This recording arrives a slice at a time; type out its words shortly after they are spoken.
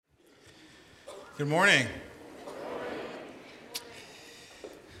Good morning.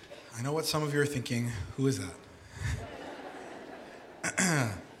 I know what some of you are thinking. Who is that?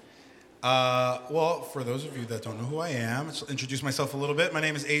 Well, for those of you that don't know who I am, I'll introduce myself a little bit. My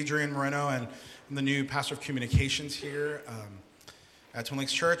name is Adrian Moreno, and I'm the new pastor of communications here at Twin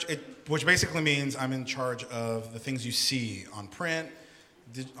Lakes Church, which basically means I'm in charge of the things you see on print,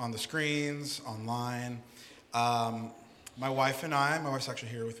 on the screens, online. My wife's actually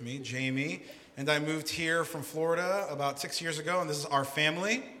here with me, Jamie, and I moved here from Florida about 6 years ago, and this is our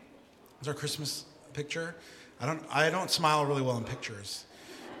family. This is our Christmas picture. I don't smile really well in pictures.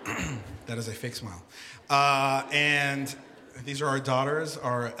 That is a fake smile. And these are our daughters.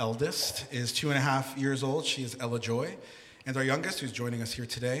 Our eldest is 2.5 years old. She is Ella Joy. And our youngest, who's joining us here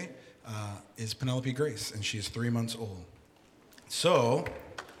today, is Penelope Grace, and she is 3 months old. So,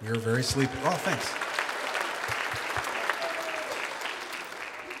 we are very sleepy. Oh, thanks.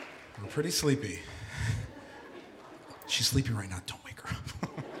 We're pretty sleepy. She's sleeping right now. Don't wake her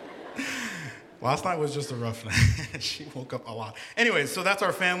up. Last night was just a rough night. She woke up a lot. Anyways, so that's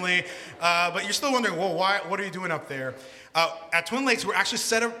our family. But you're still wondering, well, what are you doing up there? At Twin Lakes, we're actually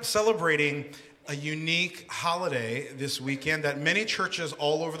celebrating a unique holiday this weekend that many churches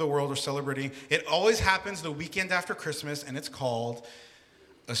all over the world are celebrating. It always happens the weekend after Christmas, and it's called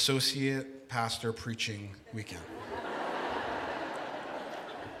Associate Pastor Preaching Weekend.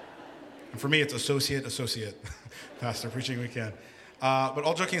 And for me, it's Associate Pastor Preaching Weekend. But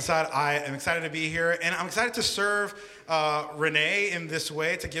all joking aside, I am excited to be here, and I'm excited to serve Renee in this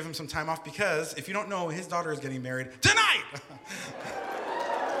way, to give him some time off, because if you don't know, his daughter is getting married tonight!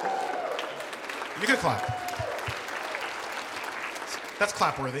 You can clap. That's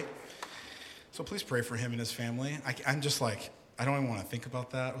clap-worthy. So please pray for him and his family. I'm just like, I don't even want to think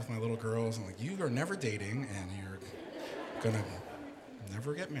about that with my little girls. I'm like, you are never dating, and you're going to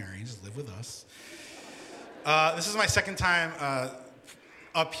never get married. Just live with us. This is my second time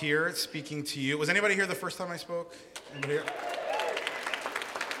up here speaking to you. Was anybody here the first time I spoke? Anybody here?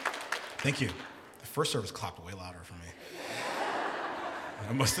 Thank you. The first service clapped way louder for me.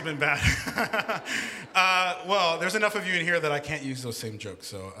 It must have been bad. Well, there's enough of you in here that I can't use those same jokes,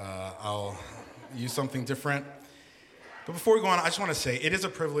 so I'll use something different. But before we go on, I just want to say it is a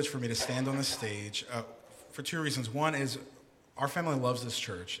privilege for me to stand on this stage for two reasons. One is our family loves this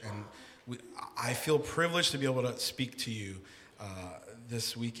church, and I feel privileged to be able to speak to you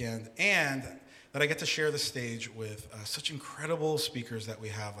this weekend, and that I get to share the stage with such incredible speakers that we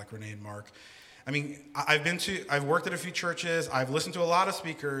have, like Renee and Mark. I mean, I've worked at a few churches, I've listened to a lot of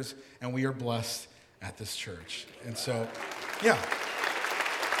speakers, and we are blessed at this church. And so, yeah.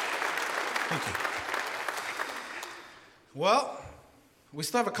 Thank you. Well, we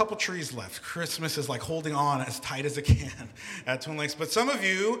still have a couple trees left. Christmas is like holding on as tight as it can at Twin Lakes. But some of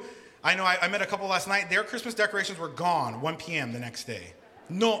you, I know I met a couple last night, their Christmas decorations were gone 1 p.m. the next day.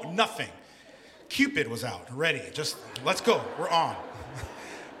 No, nothing. Cupid was out, ready. Just, let's go, we're on.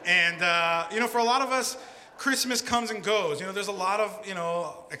 And, for a lot of us, Christmas comes and goes. There's a lot of,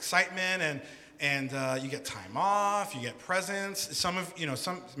 excitement, and you get time off, you get presents.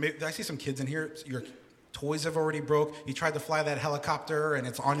 I see some kids in here, your toys have already broke. You tried to fly that helicopter, and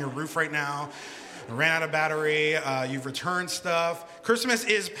it's on your roof right now. It ran out of battery. You've returned stuff. Christmas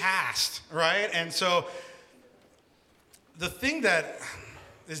is past, right? And so the thing that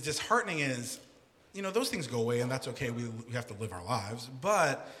is disheartening is, those things go away, and that's okay. We have to live our lives.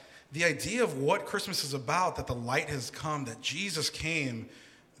 But the idea of what Christmas is about, that the light has come, that Jesus came,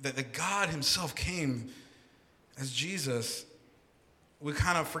 that God himself came as Jesus, we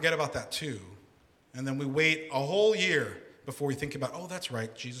kind of forget about that too. And then we wait a whole year before we think about, oh, that's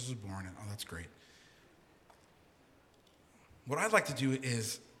right, Jesus was born, and oh, that's great. What I'd like to do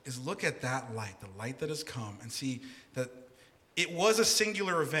is look at that light, the light that has come, and see that it was a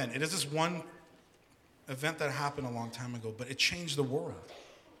singular event. It is this one event that happened a long time ago, but it changed the world.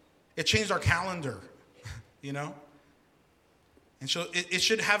 It changed our calendar, And so it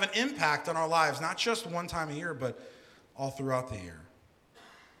should have an impact on our lives, not just one time a year, but all throughout the year.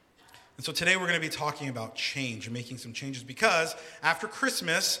 And so today we're going to be talking about change and making some changes, because after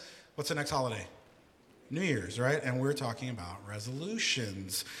Christmas, what's the next holiday? New Year's, right? And we're talking about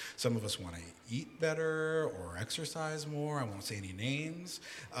resolutions. Some of us want to eat better or exercise more. I won't say any names.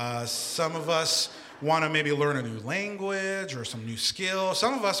 Some of us want to maybe learn a new language or some new skill.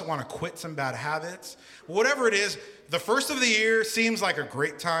 Some of us want to quit some bad habits. Whatever it is, the first of the year seems like a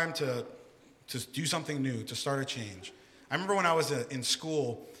great time to do something new, to start a change. I remember when I was in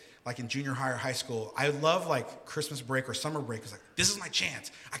school, like in junior high or high school, I love like Christmas break or summer break. It's like, this is my chance.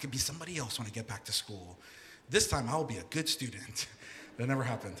 I could be somebody else when I get back to school. This time I will be a good student. That never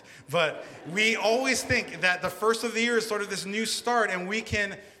happened. But we always think that the first of the year is sort of this new start, and we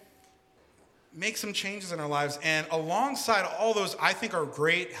can make some changes in our lives. And alongside all those, I think are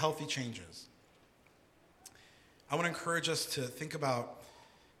great, healthy changes. I want to encourage us to think about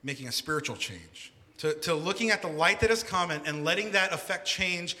making a spiritual change, to looking at the light that has come and letting that affect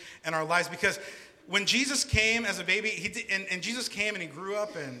change in our lives. Because when Jesus came as a baby, and Jesus came and he grew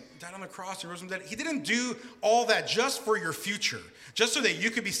up and died on the cross and rose from the dead, he didn't do all that just for your future, just so that you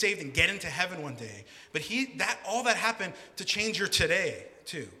could be saved and get into heaven one day. But all that happened to change your today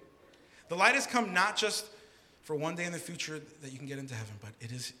too. The light has come not just for one day in the future that you can get into heaven, but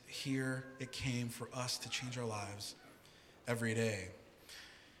it is here, it came for us to change our lives every day.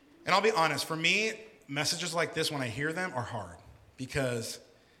 And I'll be honest, for me, messages like this, when I hear them, are hard because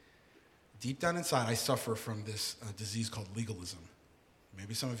deep down inside, I suffer from this disease called legalism.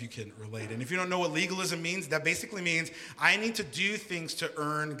 Maybe some of you can relate. And if you don't know what legalism means, that basically means I need to do things to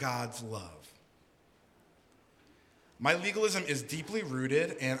earn God's love. My legalism is deeply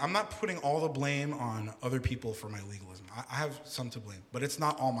rooted, and I'm not putting all the blame on other people for my legalism. I have some to blame, but it's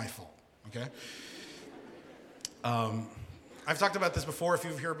not all my fault, okay? I've talked about this before, if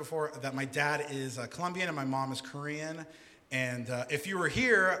you've heard before, that my dad is Colombian and my mom is Korean. And if you were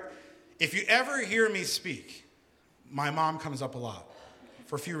here, if you ever hear me speak, my mom comes up a lot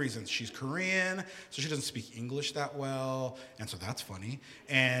for a few reasons. She's Korean, so she doesn't speak English that well, and so that's funny.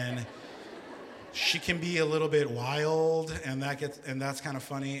 And she can be a little bit wild, and that's kind of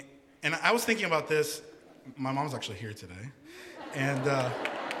funny. And I was thinking about this. My mom's actually here today, and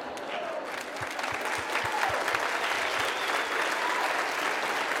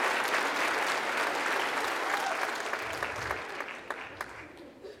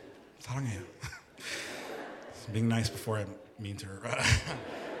사랑해요. Being nice before I mean to her.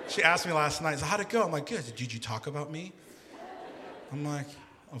 She asked me last night, so how'd it go? I'm like, good. Did you talk about me? I'm like,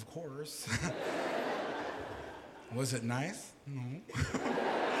 of course. Was it nice? No.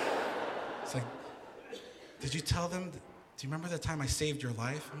 It's like, did you tell them, do you remember the time I saved your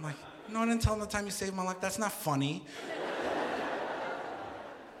life? I'm like, no, I didn't tell them the time you saved my life. That's not funny.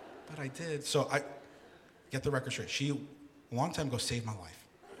 But I did. So I get the record straight. She, a long time ago, saved my life.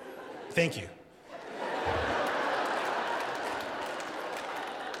 Thank you.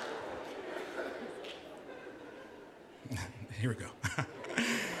 Here we go.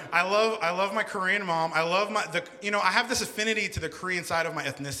 I love my Korean mom. I love I have this affinity to the Korean side of my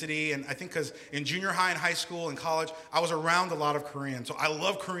ethnicity, and I think because in junior high and high school and college, I was around a lot of Korean. So I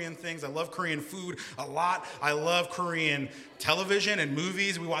love Korean things. I love Korean food a lot. I love Korean television and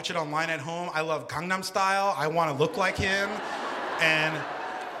movies. We watch it online at home. I love Gangnam Style. I want to look like him, and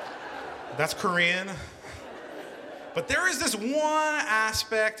that's Korean. But there is this one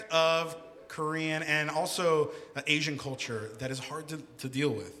aspect of Korean and also Asian culture that is hard to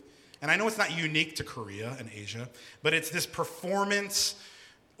deal with. And I know it's not unique to Korea and Asia, but it's this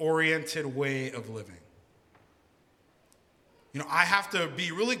performance-oriented way of living. I have to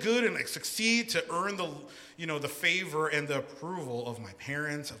be really good and succeed to earn the favor and the approval of my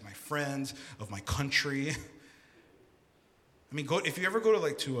parents, of my friends, of my country. I mean, if you ever go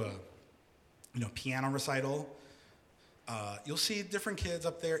to a piano recital, you'll see different kids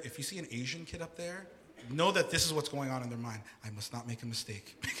up there. If you see an Asian kid up there, know that this is what's going on in their mind. I must not make a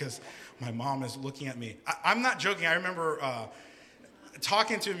mistake because my mom is looking at me. I'm not joking. I remember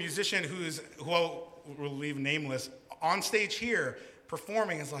talking to a musician who will leave nameless on stage here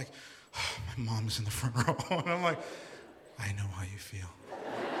performing. It's like, oh, my mom is in the front row. And I'm like, I know how you feel.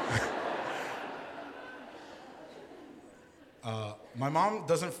 My mom,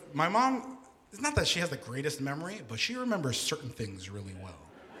 it's not that she has the greatest memory, but she remembers certain things really well.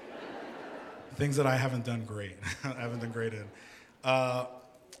 Things that I haven't done great. in.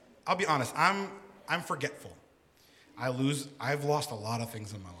 I'll be honest, I'm forgetful. I've lost a lot of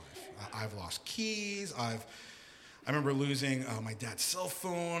things in my life. I've lost keys. I remember losing my dad's cell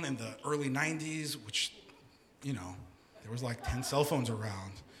phone in the early 90s, which, there was like 10 cell phones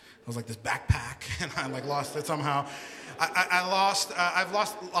around. It was like this backpack, and I lost it somehow. I've lost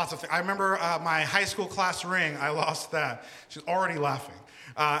lots of things. I remember my high school class ring. I lost that. She's already laughing.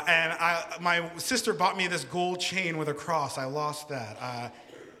 And my sister bought me this gold chain with a cross. I lost that.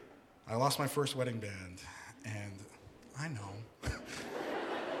 I lost my first wedding band, and I know.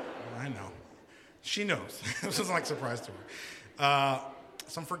 I know. She knows. This isn't like a surprise to her.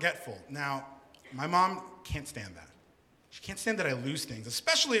 So I'm forgetful. Now, my mom can't stand that. She can't stand that I lose things,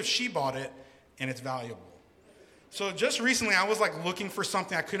 especially if she bought it and it's valuable. So just recently, I was looking for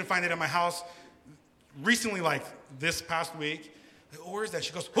something. I couldn't find it in my house. Recently, this past week, where is that?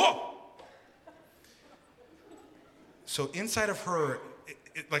 She goes, whoa! So inside of her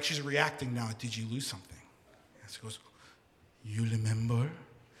like she's reacting now. Did you lose something? And she goes, you remember?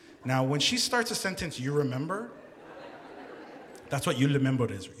 Now, when she starts a sentence, you remember, that's what you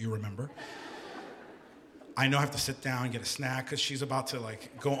remember is, you remember. I know I have to sit down and get a snack because she's about to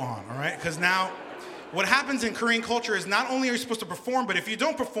like go on, all right? Because now, what happens in Korean culture is not only are you supposed to perform, but if you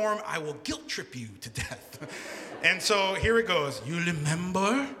don't perform, I will guilt trip you to death. And so here it goes. You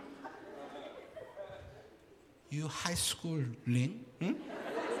remember? You high school Lin?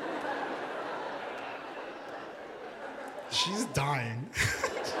 She's dying.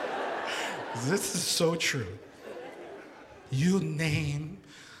 This is so true. You name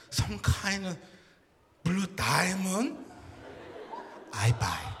some kind of blue diamond, I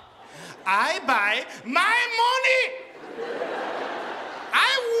buy. I buy my money.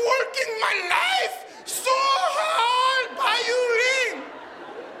 I work in my life so hard buy you ring.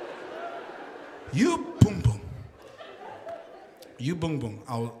 You boom boom. You boom boom.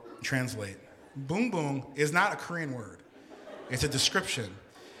 I'll translate. Boom boom is not a Korean word. It's a description.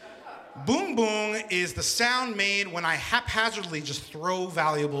 Boom boom is the sound made when I haphazardly just throw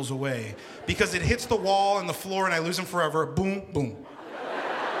valuables away because it hits the wall and the floor and I lose them forever. Boom, boom.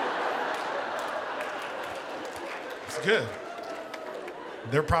 It's good.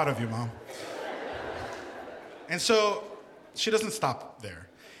 They're proud of you, Mom. And so she doesn't stop there.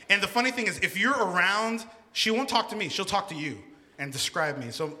 And the funny thing is, if you're around, she won't talk to me. She'll talk to you and describe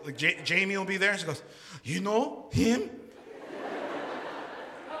me. So like, Jamie will be there and she goes, you know him?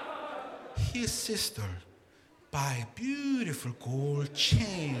 His sister buy beautiful gold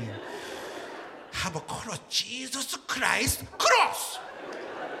chain. Have a cross, Jesus Christ cross.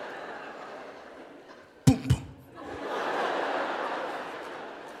 Boom, boom.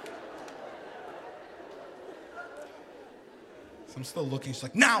 So I'm still looking. She's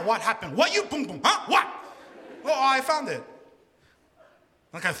like, now what happened? What you boom, boom? Huh? What? Oh, I found it.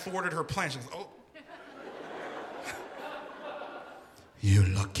 Like I thwarted her plan. She goes, oh. You're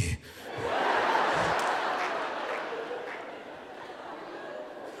lucky.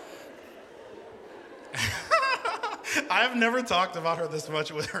 I've never talked about her this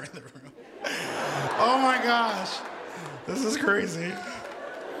much with her in the room. Oh my gosh. This is crazy.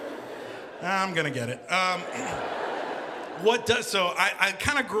 I'm going to get it. So I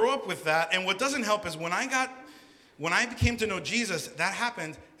kind of grew up with that. And what doesn't help is when I became to know Jesus, that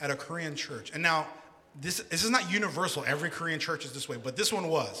happened at a Korean church. And now, this is not universal. Every Korean church is this way. But this one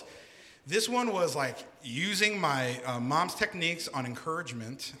was. This one was like using my mom's techniques on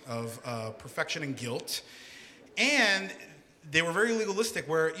encouragement of perfection and guilt. And they were very legalistic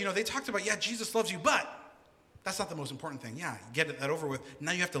where, they talked about, yeah, Jesus loves you, but that's not the most important thing. Yeah, get that over with.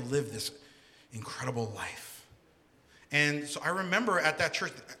 Now you have to live this incredible life. And so I remember at that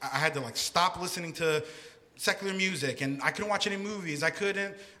church, I had to like stop listening to secular music, and I couldn't watch any movies. I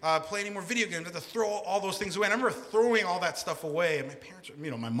couldn't play any more video games. I had to throw all those things away. And I remember throwing all that stuff away. And my parents,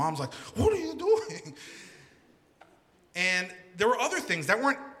 my mom's like, what are you doing? And there were other things that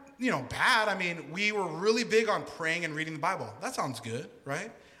weren't, bad. I mean, we were really big on praying and reading the Bible. That sounds good,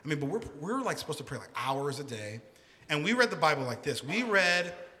 right? I mean, but we're like supposed to pray like hours a day. And we read the Bible like this.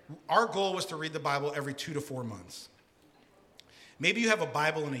 Our goal was to read the Bible every 2 to 4 months. Maybe you have a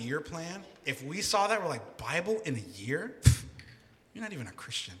Bible in a year plan. If we saw that, we're like, Bible in a year? You're not even a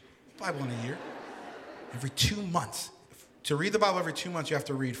Christian. Bible in a year? Every 2 months. To read the Bible every 2 months, you have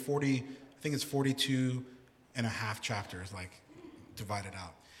to read 42 and a half chapters, like divided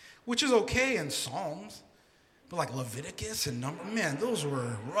out. Which is okay in Psalms. But like Leviticus and man, those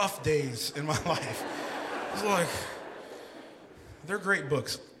were rough days in my life. It's like, they're great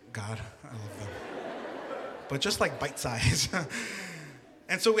books, God. I love them. But just like bite size.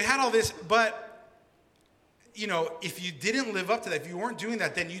 And so we had all this, but, if you didn't live up to that, if you weren't doing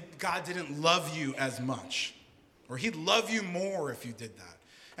that, then God didn't love you as much. Or he'd love you more if you did that.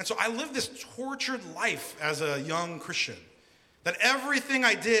 And so I lived this tortured life as a young Christian. That everything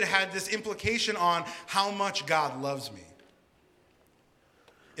I did had this implication on how much God loves me.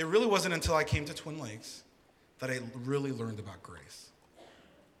 It really wasn't until I came to Twin Lakes that I really learned about grace.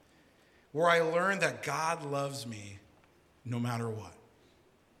 Where I learned that God loves me no matter what.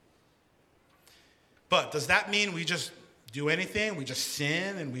 But does that mean we just do anything? We just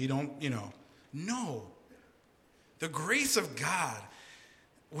sin and we don't, No. The grace of God,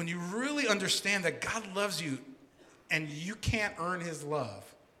 when you really understand that God loves you and you can't earn his love,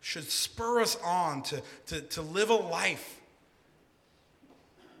 should spur us on to live a life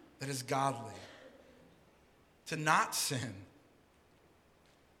that is godly, to not sin.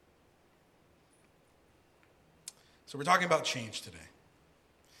 So we're talking about change today.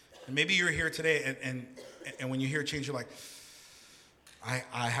 And maybe you're here today, and when you hear change, you're like,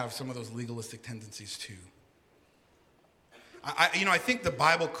 I have some of those legalistic tendencies too. I think the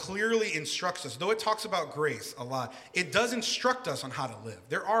Bible clearly instructs us, though it talks about grace a lot, it does instruct us on how to live.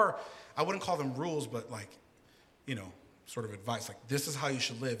 There are, I wouldn't call them rules, but sort of advice, like this is how you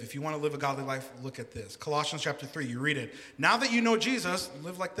should live. If you want to live a godly life, look at this. Colossians chapter 3, you read it. Now that you know Jesus,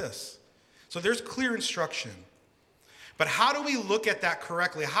 live like this. So there's clear instruction. But how do we look at that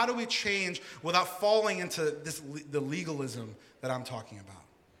correctly? How do we change without falling into the legalism that I'm talking about?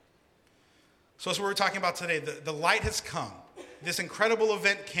 So that's what we're talking about today. The light has come. This incredible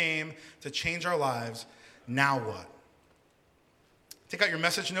event came to change our lives. Now what? Take out your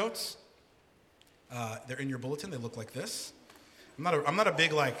message notes. They're in your bulletin. They look like this. I'm not a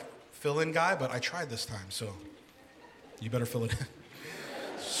big fill-in guy, but I tried this time, so you better fill it in.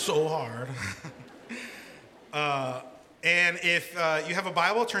 So hard. And if you have a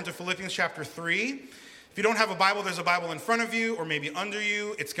Bible, turn to Philippians chapter 3. If you don't have a Bible, there's a Bible in front of you or maybe under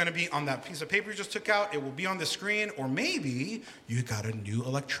you. It's going to be on that piece of paper you just took out. It will be on the screen. Or maybe you got a new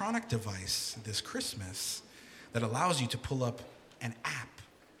electronic device this Christmas that allows you to pull up an app,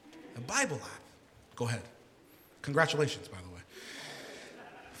 a Bible app. Go ahead. Congratulations, by the way.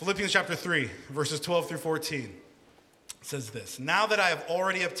 Philippians chapter 3, verses 12 through 14 says this. Now that I have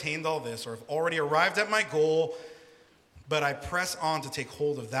already obtained all this, or have already arrived at my goal, but I press on to take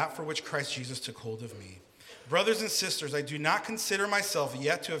hold of that for which Christ Jesus took hold of me. Brothers and sisters, I do not consider myself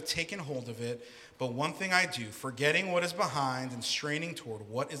yet to have taken hold of it, but one thing I do, forgetting what is behind and straining toward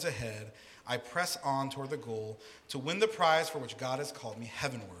what is ahead, I press on toward the goal to win the prize for which God has called me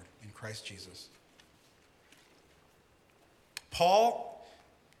heavenward in Christ Jesus. Paul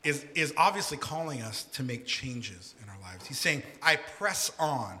is obviously calling us to make changes in our lives. He's saying, I press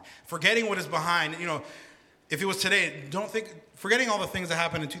on, forgetting what is behind. If it was today, forgetting all the things that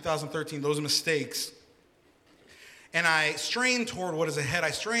happened in 2013, those mistakes, and I strain toward what is ahead.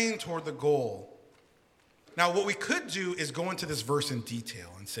 I strain toward the goal. Now, what we could do is go into this verse in detail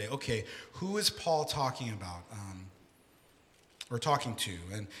and say, okay, who is Paul talking about or talking to?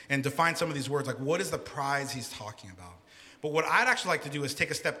 And define some of these words, like what is the prize he's talking about? But what I'd actually like to do is take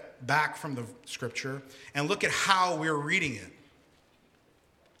a step back from the scripture and look at how we're reading it.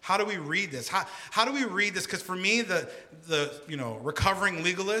 How do we read this? How do we read this? Because for me, the recovering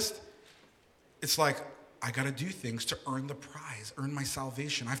legalist, it's like, I got to do things to earn the prize, earn my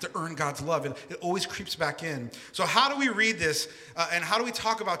salvation. I have to earn God's love. It always creeps back in. So how do we read this and how do we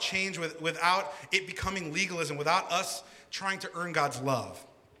talk about change without it becoming legalism, without us trying to earn God's love?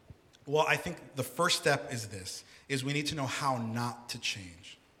 Well, I think the first step is we need to know how not to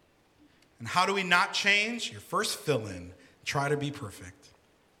change. And how do we not change? Your first fill-in, try to be perfect.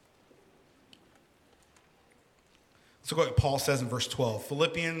 Let's look at what Paul says in verse 12,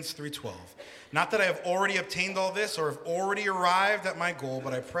 Philippians 3:12. Not that I have already obtained all this or have already arrived at my goal,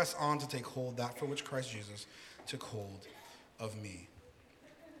 but I press on to take hold that for which Christ Jesus took hold of me.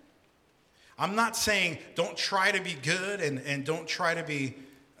 I'm not saying don't try to be good and don't try to be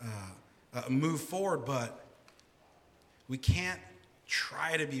move forward, but we can't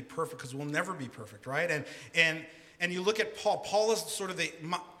try to be perfect because we'll never be perfect, right? And you look at Paul. Paul is sort of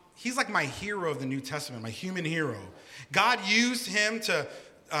he's like my hero of the New Testament, my human hero. God used him to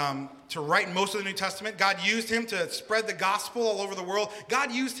write most of the New Testament. God used him to spread the gospel all over the world.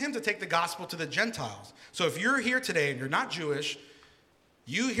 God used him to take the gospel to the Gentiles. So if you're here today and you're not Jewish,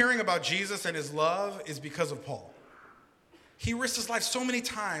 you hearing about Jesus and his love is because of Paul. He risked his life so many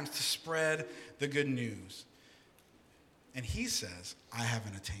times to spread the good news. And he says, I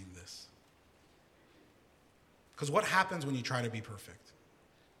haven't attained this. Because what happens when you try to be perfect?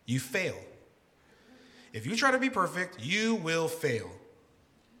 You fail. If you try to be perfect, you will fail.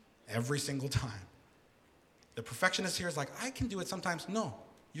 Every single time. The perfectionist here is like, I can do it sometimes. No,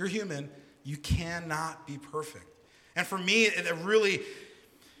 you're human. You cannot be perfect. And for me,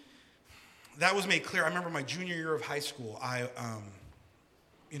 that was made clear. I remember my junior year of high school. I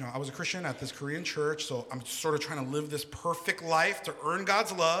was a Christian at this Korean church, so I'm sort of trying to live this perfect life to earn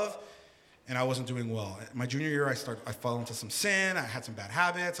God's love, and I wasn't doing well. My junior year, I fell into some sin. I had some bad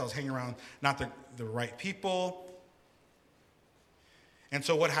habits. I was hanging around not the right people. And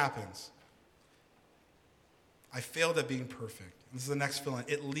so what happens? I failed at being perfect. This is the next fill-in.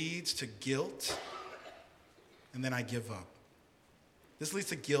 It leads to guilt, and then I give up. This leads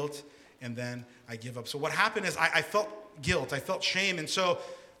to guilt, and then I give up. So what happened is I felt guilt. I felt shame, and so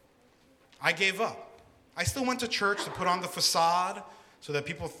I gave up. I still went to church to put on the facade so that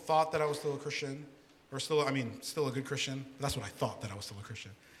people thought that I was still a Christian, or still a good Christian. That's what I thought, that I was still a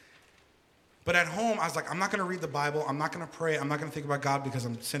Christian. But at home, I was like, I'm not going to read the Bible. I'm not going to pray. I'm not going to think about God because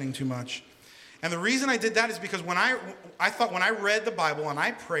I'm sinning too much. And the reason I did that is because when I thought when I read the Bible and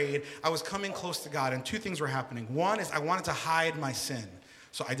I prayed, I was coming close to God, and two things were happening. One is I wanted to hide my sin,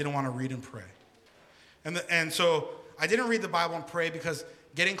 so I didn't want to read and pray. And so I didn't read the Bible and pray because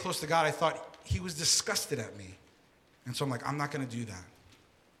getting close to God, I thought he was disgusted at me. And so I'm like, I'm not going to do that.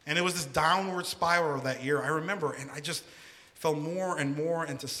 And it was this downward spiral that year, I remember, and I just fell more and more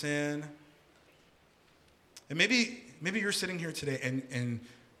into sin. And maybe you're sitting here today and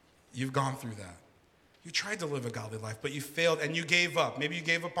you've gone through that. You tried to live a godly life, but you failed and you gave up. Maybe you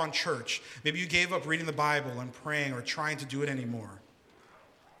gave up on church. Maybe you gave up reading the Bible and praying or trying to do it anymore.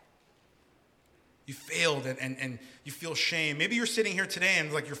 You failed and you feel shame. Maybe you're sitting here today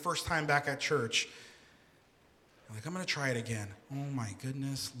and like your first time back at church. You're like, I'm going to try it again. Oh my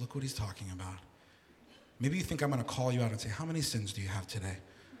goodness, look what he's talking about. Maybe you think I'm going to call you out and say, how many sins do you have today?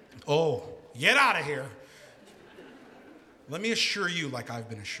 Oh, get out of here. Let me assure you, like I've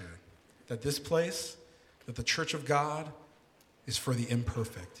been assured, that this place, that the church of God is for the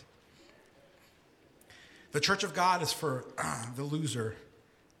imperfect. The church of God is for the loser.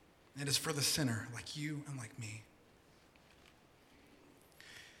 It is for the sinner, like you and like me.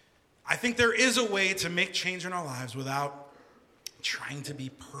 I think there is a way to make change in our lives without trying to be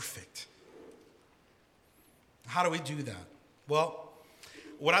perfect. How do we do that? Well,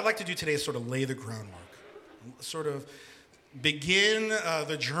 what I'd like to do today is sort of lay the groundwork, sort of begin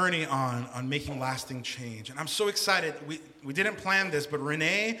the journey on making lasting change. And I'm so excited. We didn't plan this, but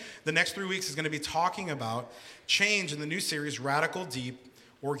Renee, the next 3 weeks, is going to be talking about change in the new series, Radical, Deep,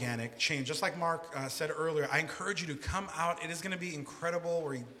 Organic Change. Just like Mark said earlier, I encourage you to come out. It is going to be incredible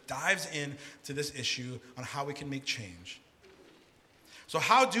where he dives into this issue on how we can make change. So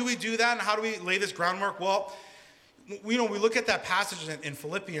how do we do that and how do we lay this groundwork? Well, we look at that passage in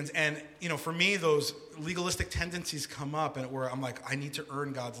Philippians, and for me, those legalistic tendencies come up, and where I'm like, I need to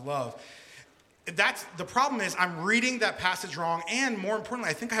earn God's love. That's the problem. Is I'm reading that passage wrong, and more importantly,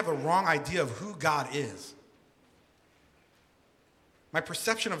 I think I have the wrong idea of who God is. My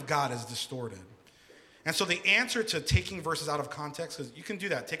perception of God is distorted. And so the answer to taking verses out of context, because you can do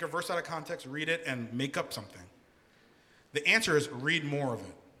that, take a verse out of context, read it, and make up something. The answer is read more of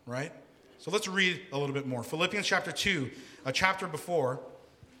it, right? So let's read a little bit more. Philippians chapter 2, a chapter before,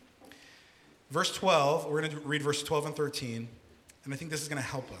 verse 12. We're going to read verse 12 and 13. And I think this is going to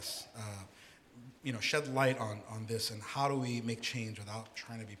help us, shed light on this and how do we make change without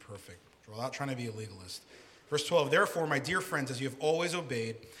trying to be perfect, without trying to be a legalist. Verse 12, therefore, my dear friends, as you have always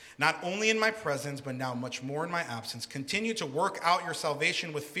obeyed, not only in my presence, but now much more in my absence, continue to work out your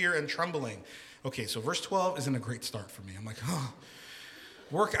salvation with fear and trembling. Okay, so verse 12 isn't a great start for me. I'm like,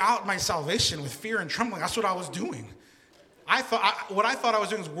 work out my salvation with fear and trembling. That's what I was doing. What I thought I was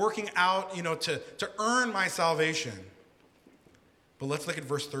doing was working out, to earn my salvation. But let's look at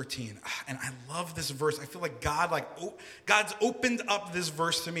verse 13. And I love this verse. I feel like God's opened up this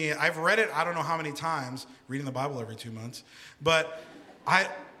verse to me. I've read it I don't know how many times, reading the Bible every 2 months. But I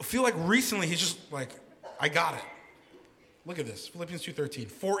feel like recently he's just like, I got it. Look at this, Philippians 2:13.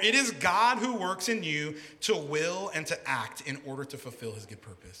 For it is God who works in you to will and to act in order to fulfill his good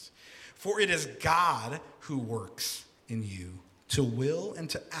purpose. For it is God who works in you to will and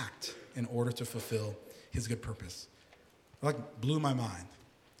to act in order to fulfill his good purpose. It blew my mind.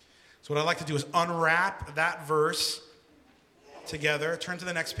 So what I'd like to do is unwrap that verse together. Turn to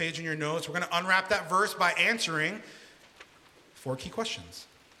the next page in your notes. We're going to unwrap that verse by answering 4 key questions.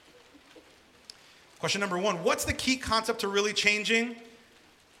 Question number 1, what's the key concept to really changing?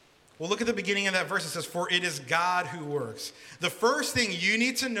 Well, look at the beginning of that verse. It says, for it is God who works. The first thing you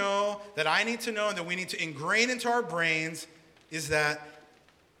need to know, that I need to know, and that we need to ingrain into our brains is that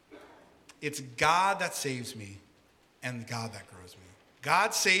it's God that saves me and God that grows me.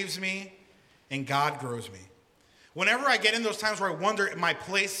 God saves me and God grows me. Whenever I get in those times where I wonder my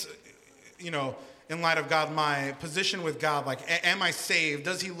place, in light of God, my position with God, like, am I saved?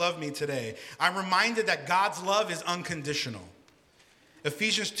 Does he love me today? I'm reminded that God's love is unconditional.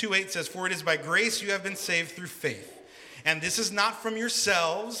 Ephesians 2:8 says, for it is by grace you have been saved through faith. And this is not from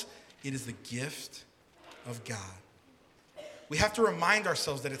yourselves, it is the gift of God. We have to remind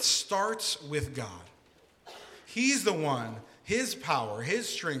ourselves that it starts with God. He's the one, his power, his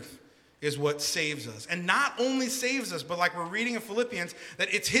strength is what saves us. And not only saves us, but like we're reading in Philippians,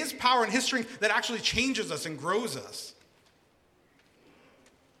 that it's his power and his strength that actually changes us and grows us.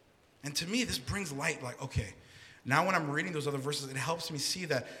 And to me, this brings light, like, okay, now when I'm reading those other verses, it helps me see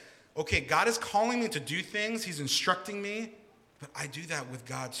that, okay, God is calling me to do things, he's instructing me, but I do that with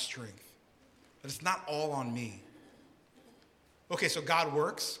God's strength. That it's not all on me. Okay, so God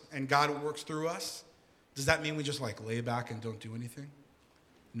works, and God works through us. Does that mean we just lay back and don't do anything?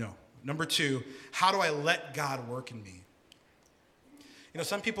 No. Number two, how do I let God work in me? You know,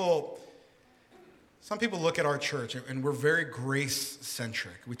 some people look at our church, and we're very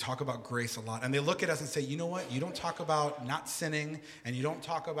grace-centric. We talk about grace a lot. And they look at us and say, you know what? You don't talk about not sinning, and you don't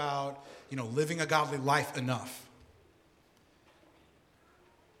talk about, living a godly life enough.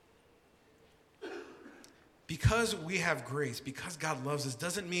 Because we have grace, because God loves us,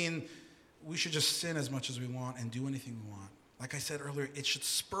 doesn't mean we should just sin as much as we want and do anything we want. Like I said earlier, it should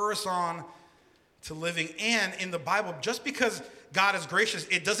spur us on to living. And in the Bible, just because God is gracious,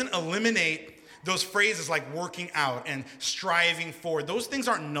 it doesn't eliminate those phrases like working out and striving for. Those things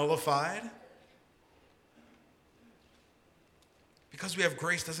aren't nullified. Because we have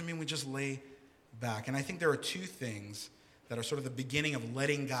grace doesn't mean we just lay back. And I think there are two things that are sort of the beginning of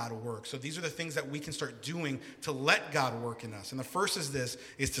letting God work. So these are the things that we can start doing to let God work in us. And the first is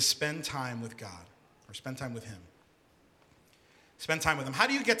to spend time with God, or spend time with him. Spend time with him. How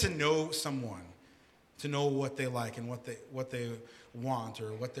do you get to know someone? To know what they like and what they want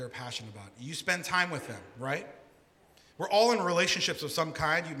or what they're passionate about. You spend time with them, right? We're all in relationships of some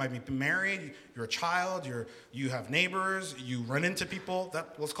kind. You might be married, you're a child, you have neighbors, you run into people.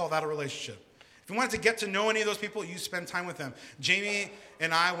 Let's call that a relationship. If you wanted to get to know any of those people, you spend time with them. Jamie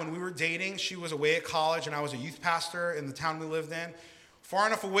and I, when we were dating, she was away at college and I was a youth pastor in the town we lived in, far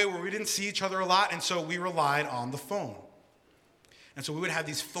enough away where we didn't see each other a lot, and so we relied on the phone. And so we would have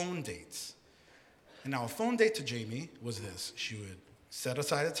these phone dates. And now a phone date to Jamie was this. She would set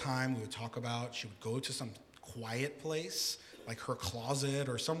aside a time, we would talk about, she would go to some quiet place, like her closet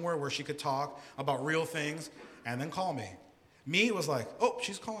or somewhere where she could talk about real things, and then call me. Me, it was like, oh,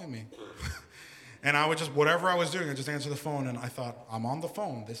 she's calling me. And I would just, whatever I was doing, I'd just answer the phone, and I thought, I'm on the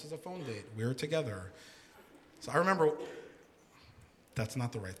phone. This is a phone date. We're together. So I remember, that's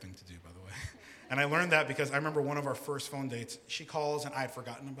not the right thing to do, by the way. And I learned that because I remember one of our first phone dates, she calls, and I had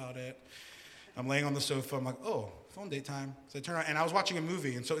forgotten about it. I'm laying on the sofa. I'm like, oh, phone date time. So I turn on, and I was watching a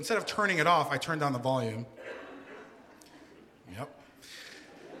movie. And so instead of turning it off, I turned down the volume. Yep.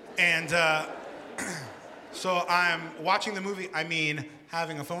 And so I'm watching the movie,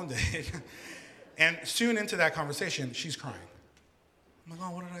 having a phone date. And soon into that conversation, she's crying. I'm like,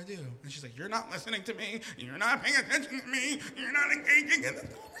 oh, what did I do? And she's like, you're not listening to me. You're not paying attention to me. You're not engaging in the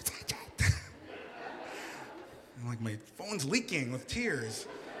conversation. I'm like, my phone's leaking with tears.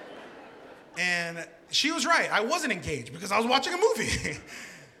 And she was right. I wasn't engaged because I was watching a movie.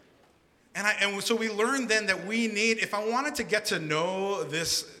 And so we learned then that we need, if I wanted to get to know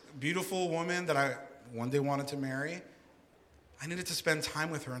this beautiful woman that I one day wanted to marry, I needed to spend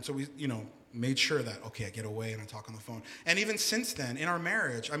time with her. And so we, made sure that, okay, I get away and I talk on the phone. And even since then, in our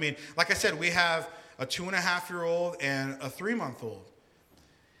marriage, like I said, we have a 2.5-year-old and a 3-month-old.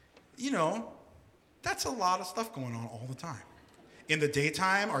 That's a lot of stuff going on all the time. In the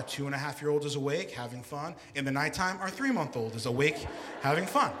daytime, our 2.5-year-old is awake, having fun. In the nighttime, our 3-month-old is awake, having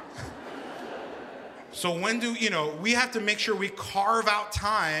fun. So we have to make sure we carve out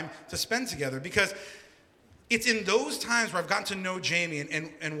time to spend together, because it's in those times where I've gotten to know Jamie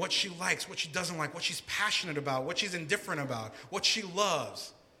and what she likes, what she doesn't like, what she's passionate about, what she's indifferent about, what she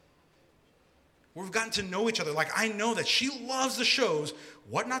loves. We've gotten to know each other. Like, I know that she loves the shows,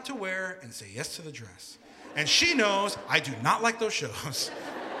 What Not to Wear and Say Yes to the Dress. And she knows I do not like those shows.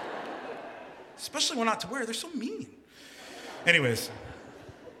 Especially What Not to Wear. They're so mean. Anyways,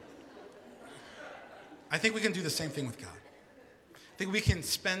 I think we can do the same thing with God. I think we can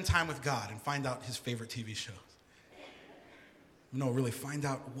spend time with God and find out his favorite TV shows. Really find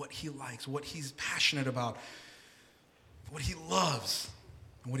out what he likes, what he's passionate about, what he loves,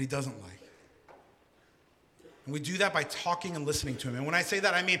 and what he doesn't like. And we do that by talking and listening to him. And when I say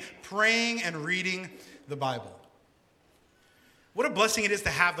that, I mean praying and reading the Bible. What a blessing it is to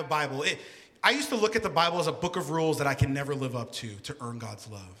have the Bible. I used to look at the Bible as a book of rules that I can never live up to earn God's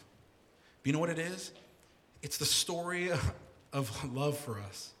love. But you know what it is? It's the story of love for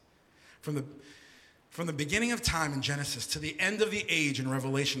us. From the beginning of time in Genesis to the end of the age in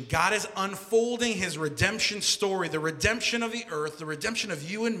Revelation, God is unfolding his redemption story, the redemption of the earth, the redemption of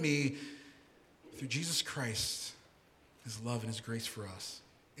you and me through Jesus Christ, his love and his grace for us.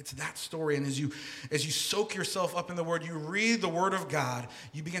 It's that story. And as you soak yourself up in the Word, you read the Word of God,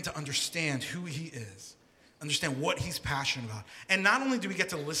 you begin to understand who he is, understand what he's passionate about. And not only do we get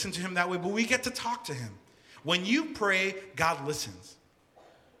to listen to him that way, but we get to talk to him. When you pray, God listens.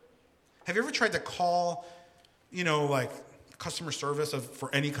 Have you ever tried to call, like customer service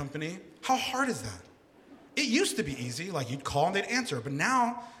for any company? How hard is that? It used to be easy. Like, you'd call and they'd answer. But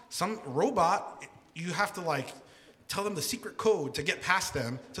now, some robot, you have to tell them the secret code to get past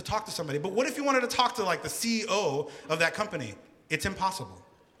them to talk to somebody. But what if you wanted to talk to the CEO of that company? It's impossible.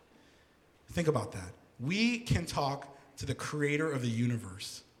 Think about that. We can talk to the creator of the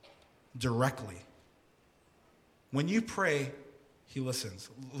universe directly. When you pray, he listens.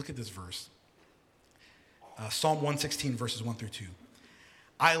 Look at this verse. Psalm 116, verses 1 through 2.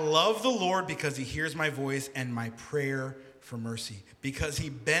 I love the Lord because he hears my voice and my prayer for mercy. Because he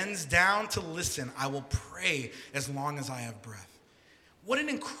bends down to listen, I will pray as long as I have breath. What an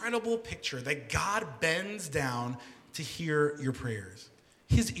incredible picture that God bends down to hear your prayers.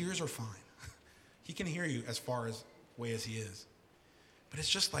 His ears are fine. He can hear you as far away as he is. But it's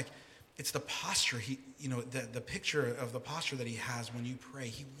just like, it's the posture, the picture of the posture that he has when you pray.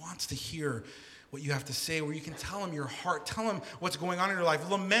 He wants to hear what you have to say, where you can tell him your heart, tell him what's going on in your life,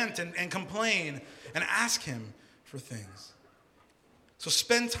 lament and complain, and ask him for things. So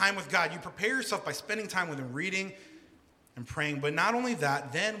spend time with God. You prepare yourself by spending time with him, reading and praying. But not only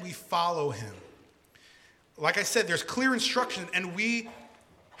that, then we follow him. Like I said, there's clear instruction, and we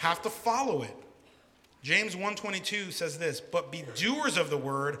have to follow it. James 1:22 says this, but be doers of the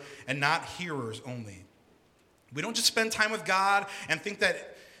word and not hearers only. We don't just spend time with God and think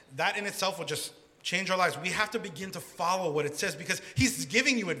that in itself will just change our lives. We have to begin to follow what it says because he's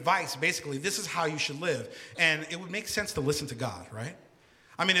giving you advice, basically. This is how you should live. And it would make sense to listen to God, right?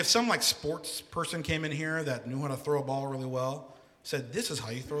 I mean, if some sports person came in here that knew how to throw a ball really well, said, this is how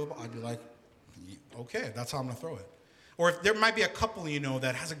you throw the ball, I'd be like, okay, that's how I'm going to throw it. Or if there might be a couple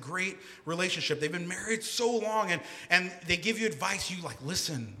that has a great relationship. They've been married so long and they give you advice. You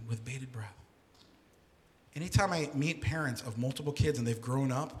listen with bated breath. Anytime I meet parents of multiple kids and they've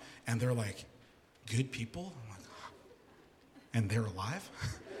grown up and they're good people, I'm like, and they're alive?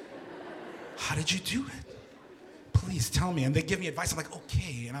 How did you do it? Please tell me. And they give me advice. I'm like,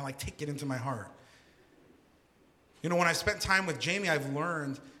 okay. And I take it into my heart. When I spent time with Jamie, I've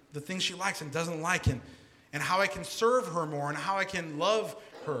learned the things she likes and doesn't like and how I can serve her more and how I can love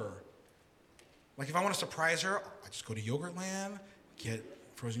her. If I want to surprise her, I just go to Yogurtland, get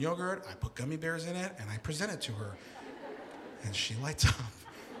frozen yogurt, I put gummy bears in it, and I present it to her. And she lights up.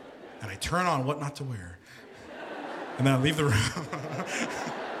 And I turn on what not to wear. And then I leave the room.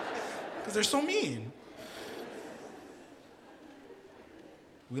 Because they're so mean.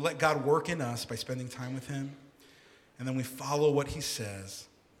 We let God work in us by spending time with him. And then we follow what he says.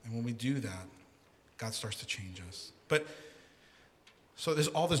 And when we do that, God starts to change us. But so there's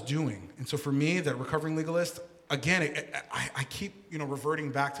all this doing. And so for me, that recovering legalist, again, I keep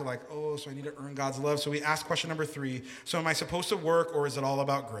reverting back to so I need to earn God's love. So we ask question number 3. So am I supposed to work or is it all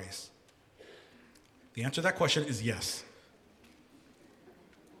about grace? The answer to that question is yes.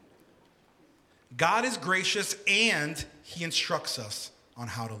 God is gracious and he instructs us on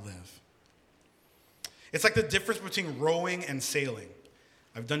how to live. It's like the difference between rowing and sailing.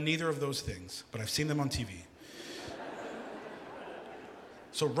 I've done neither of those things, but I've seen them on TV.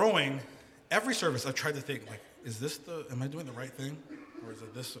 So rowing, every service I've tried to think, am I doing the right thing? Or is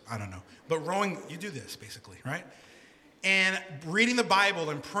it this? I don't know. But rowing, you do this basically, right? And reading the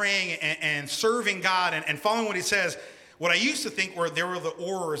Bible and praying and serving God and following what he says, what I used to think were there were the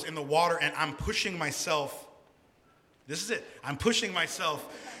oars in the water and I'm pushing myself. This is it. I'm pushing myself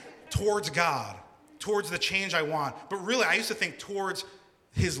towards God, towards the change I want. But really, I used to think towards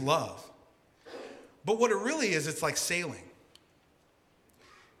his love. But what it really is, it's like sailing.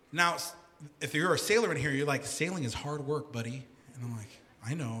 Now, if you're a sailor in here, you're like, sailing is hard work, buddy. And I'm like,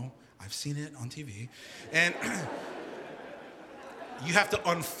 I know. I've seen it on TV. And you have to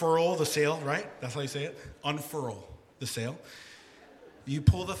unfurl the sail, right? That's how you say it? Unfurl the sail. You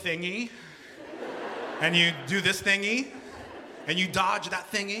pull the thingy, and you do this thingy, and you dodge that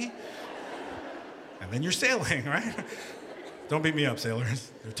thingy, and then you're sailing, right? Don't beat me up,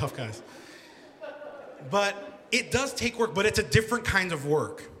 sailors. They're tough guys. But it does take work, but it's a different kind of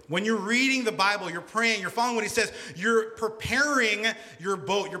work. When you're reading the Bible, you're praying, you're following what he says, you're preparing your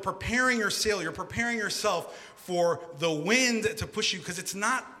boat, you're preparing your sail, you're preparing yourself for the wind to push you, because it's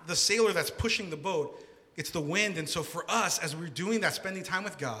not the sailor that's pushing the boat, it's the wind. And so for us, as we're doing that, spending time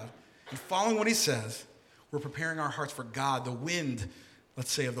with God and following what he says, we're preparing our hearts for God, the wind,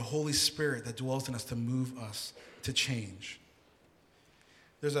 let's say, of the Holy Spirit that dwells in us to move us to change.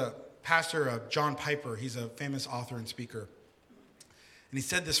 There's a pastor, John Piper. He's a famous author and speaker. And he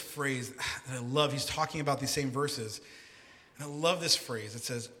said this phrase that I love. He's talking about these same verses. And I love this phrase. It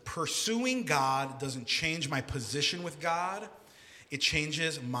says, pursuing God doesn't change my position with God. It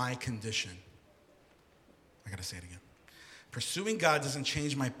changes my condition. I got to say it again. Pursuing God doesn't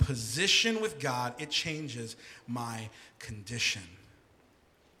change my position with God. It changes my condition.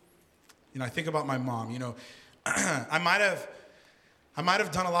 I think about my mom. I might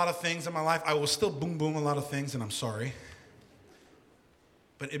have done a lot of things in my life. I will still boom a lot of things, and I'm sorry.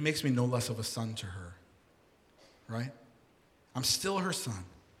 but it makes me no less of a son to her, right? I'm still her son,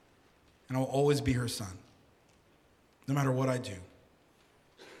 and I'll always be her son, no matter what I do.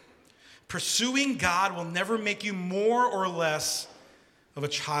 Pursuing God will never make you more or less of a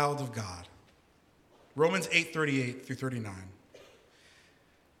child of God. Romans 8:38 through 39.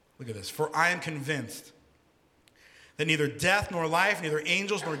 Look at this. For I am convinced that neither death nor life, neither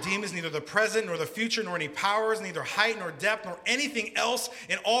angels nor demons, neither the present nor the future, nor any powers, neither height nor depth, nor anything else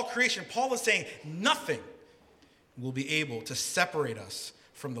in all creation. Paul is saying nothing will be able to separate us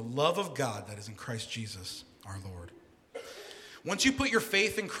from the love of God that is in Christ Jesus our Lord. Once you put your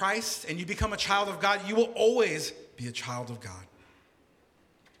faith in Christ and you become a child of God, you will always be a child of God.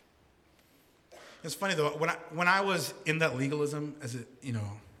 It's funny though, when I was in that legalism as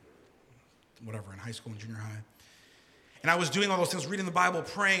whatever, in high school and junior high, and I was doing all those things, reading the Bible,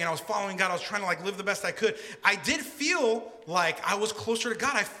 praying, and I was following God, I was trying to live the best I could, I did feel like I was closer to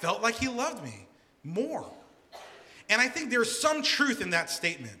God. I felt like he loved me more. And I think there's some truth in that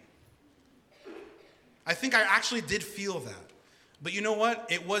statement. I think I actually did feel that. But you know what?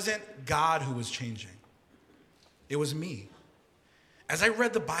 It wasn't God who was changing. It was me. As I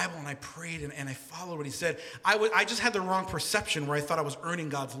read the Bible and I prayed and I followed what he said, I just had the wrong perception where I thought I was earning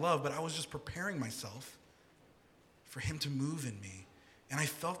God's love, but I was just preparing myself for him to move in me. And I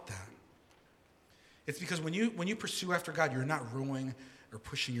felt that. It's because when you pursue after God, you're not rowing or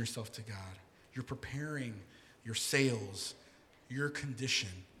pushing yourself to God. You're preparing your sails, your condition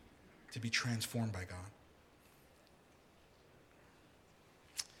to be transformed by God.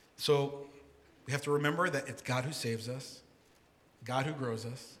 So we have to remember that it's God who saves us, God who grows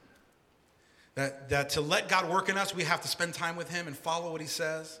us, that to let God work in us, we have to spend time with him and follow what he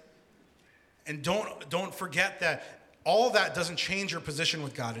says. And don't forget that all that doesn't change your position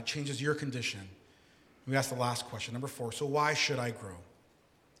with God. It changes your condition. We ask the last question, number 4. So why should I grow?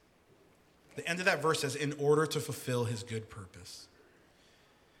 The end of that verse says, in order to fulfill his good purpose.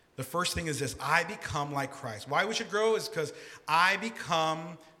 The first thing is this, I become like Christ. Why we should grow is because I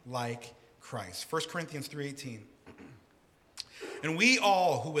become like Christ. 1 Corinthians 3:18. And we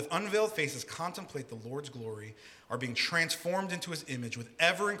all who with unveiled faces contemplate the Lord's glory are being transformed into his image with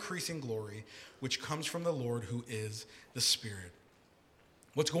ever-increasing glory, which comes from the Lord who is the Spirit.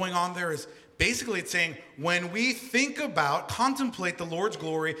 What's going on there is basically it's saying when we contemplate the Lord's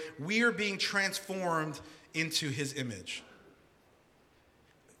glory, we are being transformed into his image.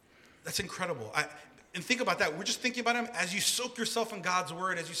 That's incredible. And think about that. We're just thinking about him as you soak yourself in God's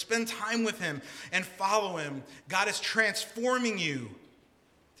word, as you spend time with him and follow him. God is transforming you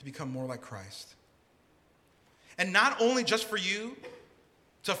to become more like Christ. And not only just for you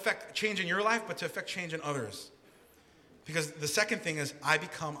to affect change in your life, but to affect change in others. Because the second thing is, I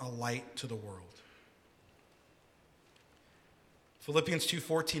become a light to the world. Philippians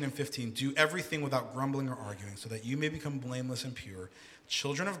 2:14 and 15. Do everything without grumbling or arguing, so that you may become blameless and pure,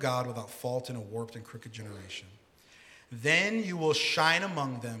 children of God without fault in a warped and crooked generation. Then you will shine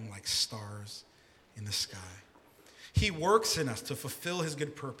among them like stars in the sky. He works in us to fulfill his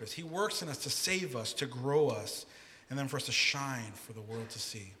good purpose. He works in us to save us, to grow us, and then for us to shine for the world to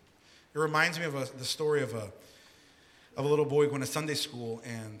see. It reminds me of the story of a little boy going to Sunday school,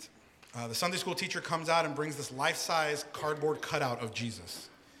 and the Sunday school teacher comes out and brings this life-size cardboard cutout of Jesus.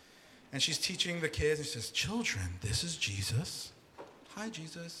 And she's teaching the kids, and she says, children, this is Jesus. Hi,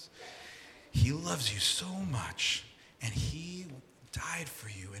 Jesus. He loves you so much, and he died for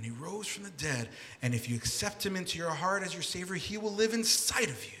you, and he rose from the dead, and if you accept him into your heart as your Savior, he will live inside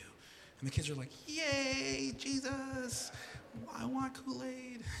of you. And the kids are like, yay, Jesus, I want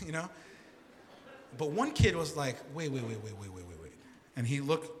Kool-Aid, But one kid was like, wait. And he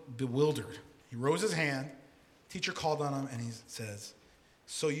looked bewildered. He rose his hand, teacher called on him, and he says,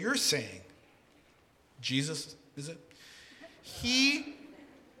 so you're saying, Jesus, is it? He,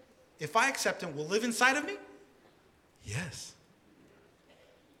 if I accept him, will live inside of me? Yes.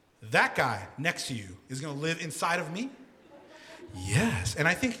 That guy next to you is going to live inside of me? Yes. And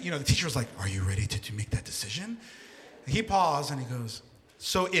I think, the teacher was like, are you ready to make that decision? He paused and he goes,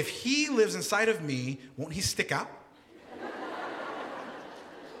 so if he lives inside of me, won't he stick out?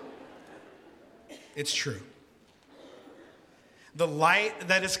 It's true. The light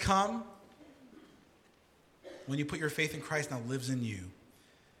that has come, when you put your faith in Christ, now lives in you,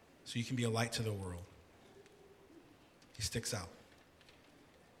 so you can be a light to the world. He sticks out.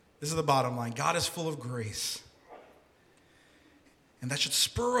 This is the bottom line. God is full of grace. And that should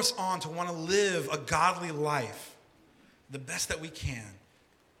spur us on to want to live a godly life, the best that we can,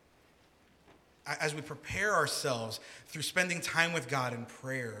 as we prepare ourselves through spending time with God in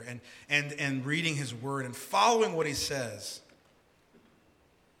prayer and reading his word and following what he says.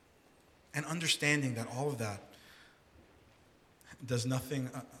 And understanding that all of that does nothing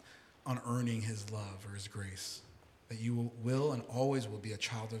on earning his love or his grace. That you will and always will be a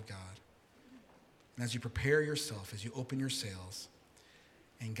child of God. And as you prepare yourself, as you open your sails,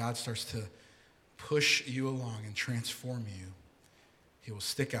 and God starts to push you along and transform you, he will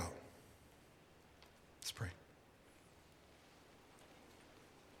stick out. Let's pray.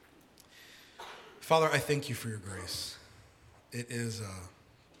 Father, I thank you for your grace. It is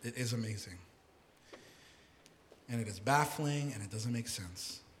amazing. And it is baffling, and it doesn't make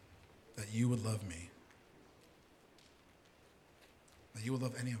sense that you would love me, that you would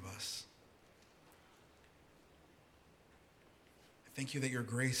love any of us. I thank you that your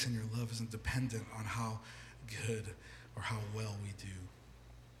grace and your love isn't dependent on how good or how well we do.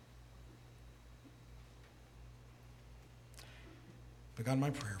 But God, my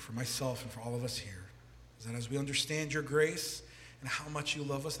prayer for myself and for all of us here is that as we understand your grace and how much you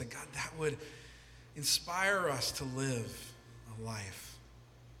love us, that God, that would inspire us to live a life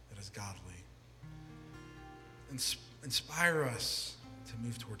that is godly. Inspire us to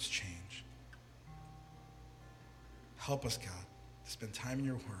move towards change. Help us, God, to spend time in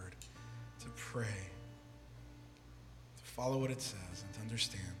your word, to pray, to follow what it says, and to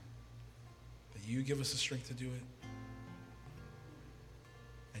understand that you give us the strength to do it,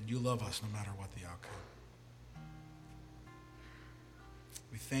 and you love us no matter what the outcome.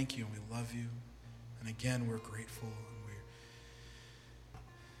 We thank you and we love you. And again, we're grateful and we're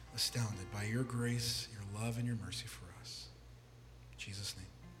astounded by your grace, your love, and your mercy for us. In Jesus'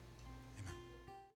 name.